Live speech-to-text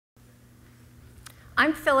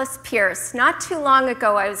I'm Phyllis Pierce. Not too long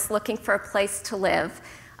ago, I was looking for a place to live.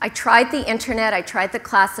 I tried the internet, I tried the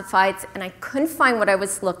classifieds, and I couldn't find what I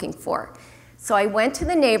was looking for. So I went to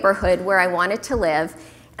the neighborhood where I wanted to live,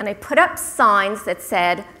 and I put up signs that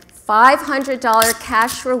said, $500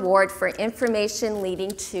 cash reward for information leading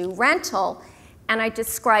to rental, and I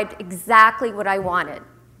described exactly what I wanted.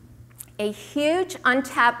 A huge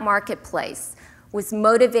untapped marketplace was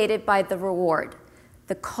motivated by the reward.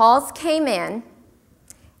 The calls came in,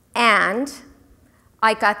 and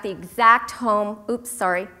I got the exact home,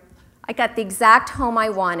 I got the exact home I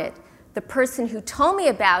wanted. The person who told me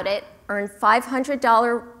about it earned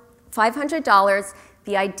 $500.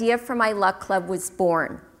 The idea for my Luck Club was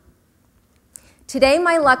born. Today,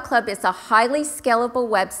 my Luck Club is a highly scalable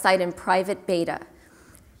website in private beta.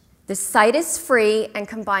 The site is free and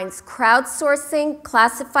combines crowdsourcing,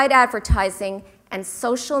 classified advertising, and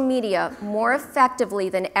social media more effectively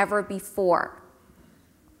than ever before.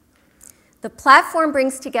 The platform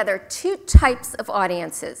brings together two types of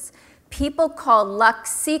audiences. People called luck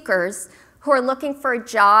seekers, who are looking for a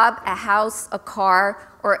job, a house, a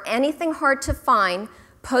car, or anything hard to find,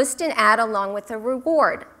 post an ad along with a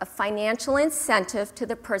reward, a financial incentive to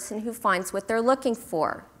the person who finds what they're looking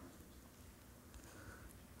for.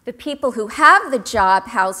 The people who have the job,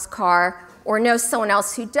 house, car, or know someone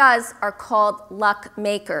else who does are called luck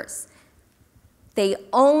makers. They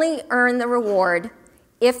only earn the reward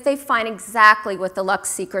if they find exactly what the luck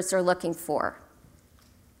seekers are looking for.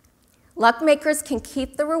 Luck makers can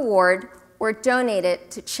keep the reward or donate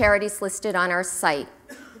it to charities listed on our site.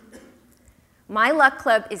 My Luck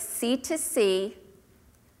Club is C2C,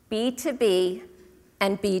 B2B,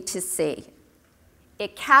 and B2C.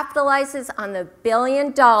 It capitalizes on the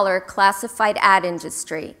billion-dollar classified ad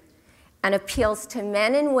industry and appeals to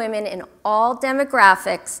men and women in all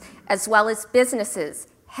demographics, as well as businesses,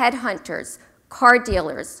 headhunters, car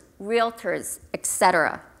dealers, realtors,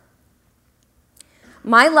 etc.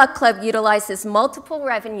 My Luck Club utilizes multiple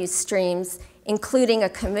revenue streams, including a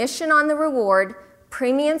commission on the reward,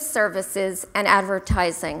 premium services, and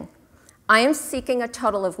advertising. I am seeking a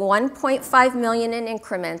total of $1.5 million in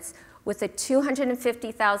increments with a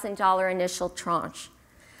 $250,000 initial tranche.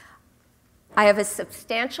 I have a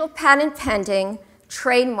substantial patent pending,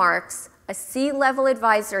 trademarks, a C-level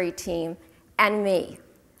advisory team, and me,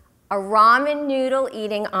 a ramen noodle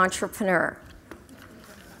eating entrepreneur.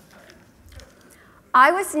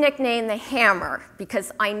 I was nicknamed the Hammer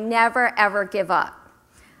because I never ever give up.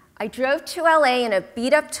 I drove to LA in a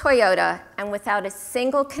beat-up Toyota and without a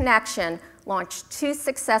single connection launched 2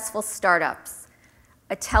 successful startups,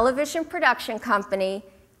 a television production company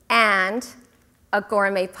and a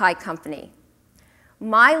gourmet pie company.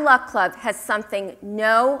 My Luck Club has something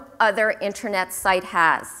no other internet site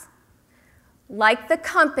has. Like the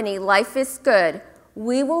company Life is Good,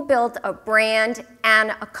 we will build a brand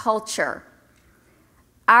and a culture.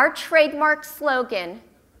 Our trademark slogan,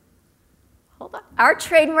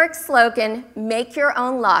 make your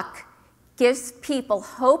own luck, gives people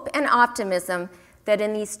hope and optimism that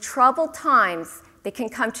in these troubled times, they can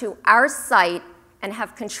come to our site and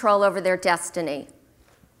have control over their destiny.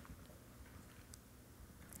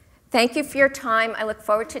 Thank you for your time. I look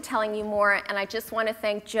forward to telling you more, and I just want to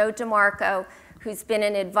thank Joe DeMarco, who's been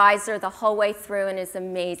an advisor the whole way through and is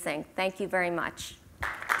amazing. Thank you very much.